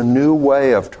 It was a new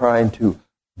way of trying to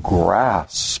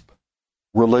grasp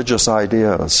religious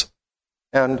ideas,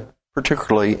 and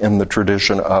particularly in the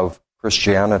tradition of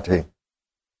Christianity.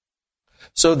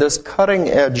 So this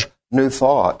cutting-edge new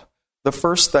thought, the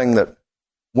first thing that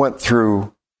went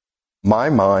through my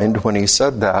mind when he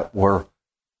said that were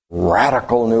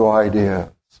radical new ideas,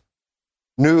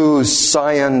 new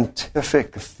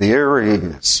scientific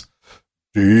theories,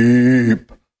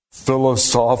 deep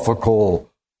philosophical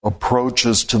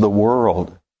approaches to the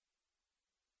world.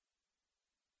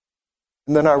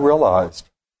 And then I realized,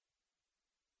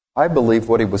 I believe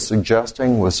what he was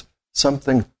suggesting was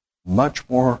something much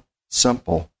more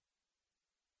simple,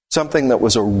 something that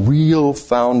was a real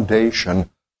foundation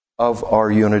of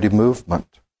our unity movement.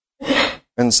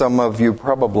 And some of you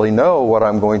probably know what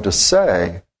I'm going to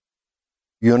say.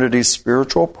 Unity's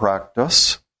spiritual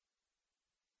practice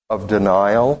of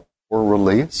denial or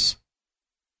release,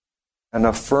 and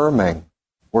affirming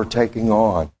or taking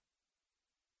on.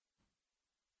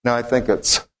 Now, I think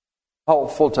it's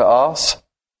helpful to us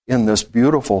in this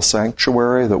beautiful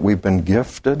sanctuary that we've been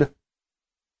gifted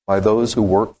by those who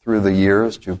worked through the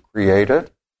years to create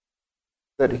it,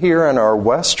 that here in our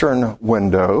Western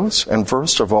windows, and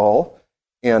first of all,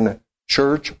 in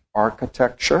church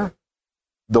architecture,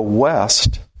 the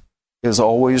West is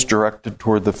always directed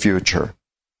toward the future.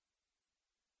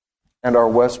 And our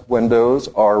West windows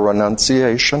are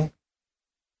renunciation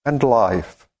and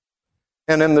life.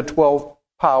 And in the 12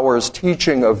 Powers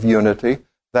teaching of unity,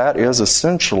 that is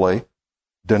essentially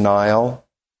denial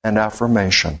and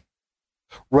affirmation.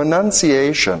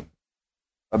 Renunciation,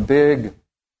 a big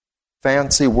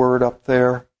fancy word up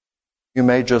there, you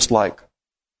may just like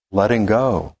letting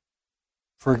go,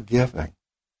 forgiving.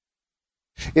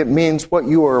 It means what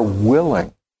you are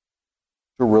willing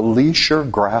to release your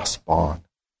grasp on.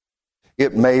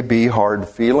 It may be hard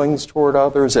feelings toward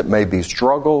others, it may be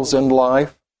struggles in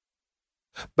life,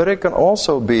 but it can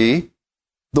also be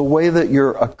the way that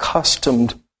you're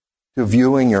accustomed to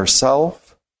viewing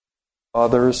yourself,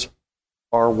 others,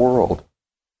 our world.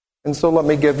 And so let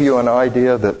me give you an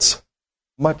idea that's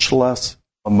much less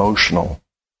emotional.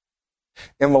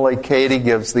 Emily Cady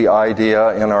gives the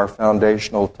idea in our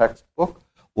foundational textbook,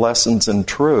 Lessons in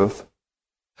Truth,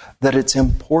 that it's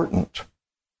important,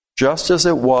 just as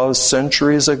it was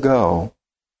centuries ago,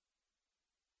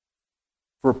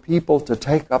 for people to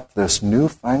take up this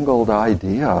newfangled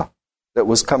idea that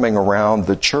was coming around.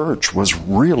 The church was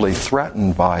really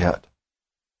threatened by it.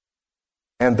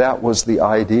 And that was the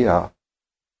idea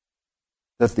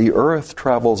that the earth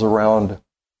travels around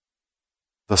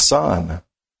the sun,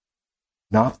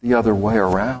 not the other way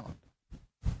around.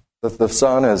 That the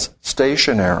sun is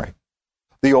stationary.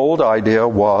 The old idea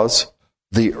was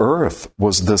the earth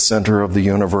was the center of the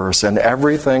universe and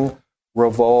everything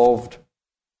revolved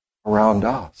around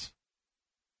us.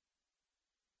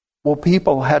 Well,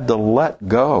 people had to let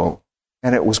go,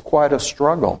 and it was quite a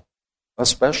struggle,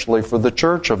 especially for the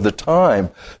church of the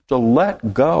time, to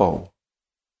let go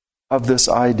of this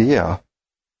idea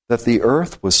that the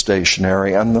earth was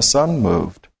stationary and the sun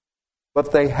moved.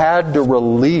 But they had to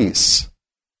release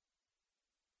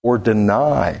or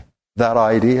deny that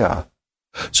idea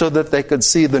so that they could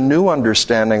see the new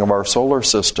understanding of our solar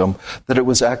system, that it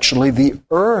was actually the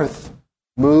earth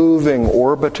moving,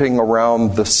 orbiting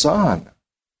around the sun.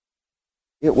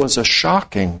 It was a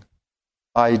shocking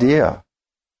idea.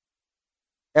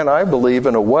 And I believe,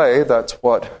 in a way, that's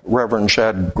what Reverend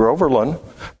Chad Groverland,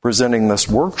 presenting this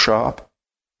workshop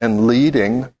and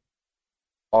leading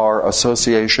our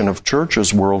Association of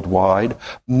Churches worldwide,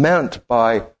 meant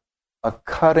by a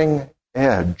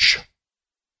cutting-edge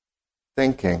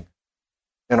thinking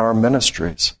in our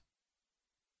ministries.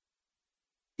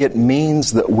 It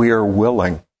means that we are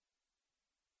willing,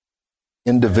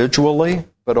 individually,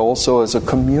 but also as a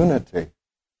community,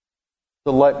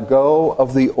 to let go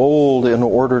of the old in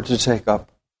order to take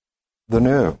up the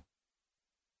new.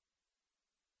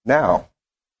 Now,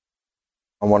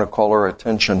 I want to call our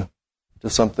attention to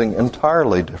something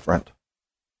entirely different.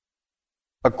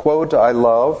 A quote I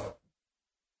love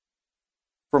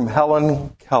from Helen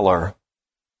Keller,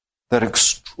 that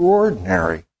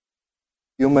extraordinary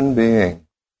human being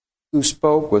who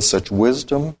spoke with such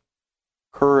wisdom,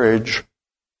 courage,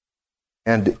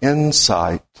 and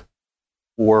insight,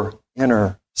 or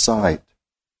inner sight.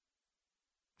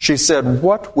 She said,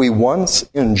 "What we once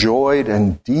enjoyed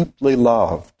and deeply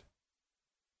loved,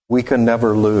 we can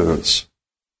never lose.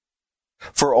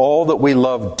 For all that we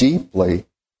love deeply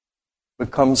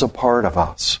becomes a part of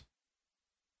us."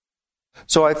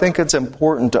 So I think it's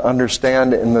important to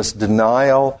understand in this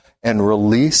denial and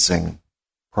releasing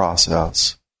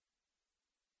process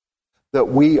that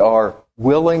we are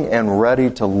willing and ready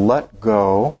to let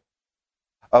go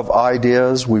of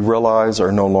ideas we realize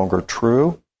are no longer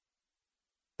true.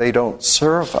 They don't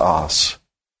serve us.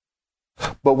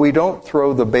 But we don't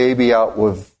throw the baby out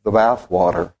with the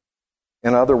bathwater.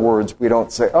 In other words, we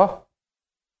don't say,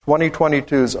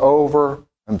 2022 is over,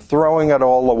 I'm throwing it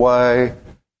all away.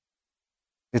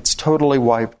 it's totally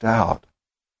wiped out.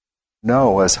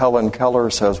 No, as Helen Keller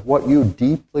says, what you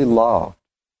deeply loved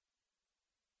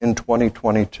in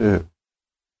 2022,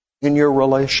 in your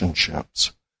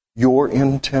relationships, your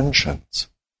intentions,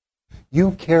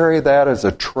 you carry that as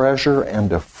a treasure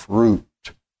and a fruit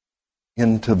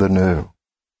into the new.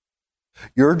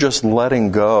 You're just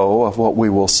letting go of what we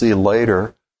will see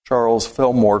later, Charles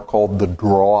Fillmore called the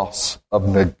dross of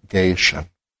negation.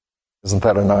 Isn't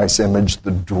that a nice image?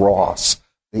 The dross,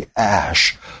 the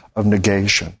ash of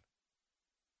negation.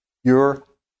 You're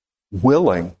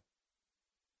willing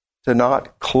to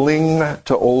not cling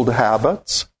to old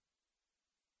habits,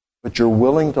 but you're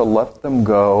willing to let them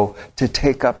go, to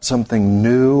take up something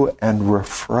new and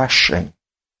refreshing.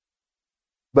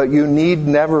 But you need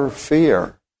never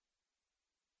fear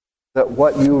that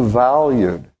what you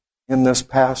valued in this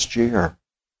past year,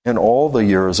 in all the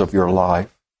years of your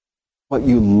life, what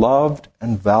you loved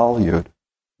and valued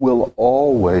will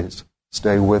always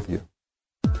stay with you.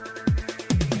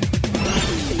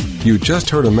 You just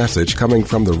heard a message coming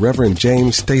from the Reverend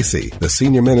James Stacy, the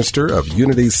Senior Minister of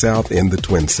Unity South in the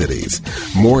Twin Cities.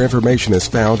 More information is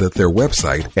found at their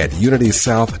website at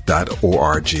unitysouth.org.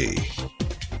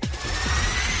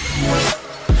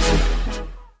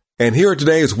 And here are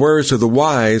today's words to the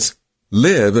wise.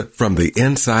 Live from the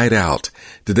inside out.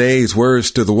 Today's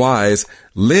words to the wise.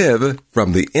 Live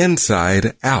from the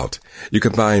inside out. You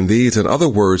can find these and other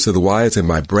words to the wise in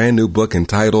my brand new book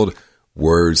entitled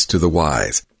Words to the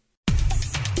Wise.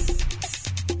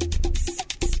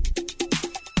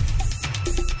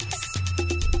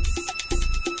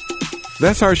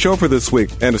 That's our show for this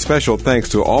week, and a special thanks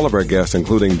to all of our guests,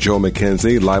 including Joe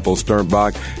McKenzie, Leibel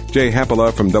Sternbach, Jay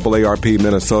Hapala from AARP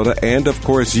Minnesota, and of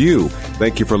course you.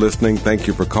 Thank you for listening. Thank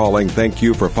you for calling. Thank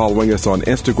you for following us on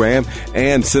Instagram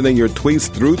and sending your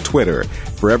tweets through Twitter.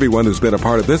 For everyone who's been a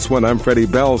part of this one, I'm Freddie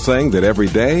Bell saying that every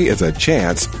day is a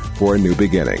chance for a new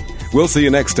beginning. We'll see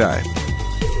you next time.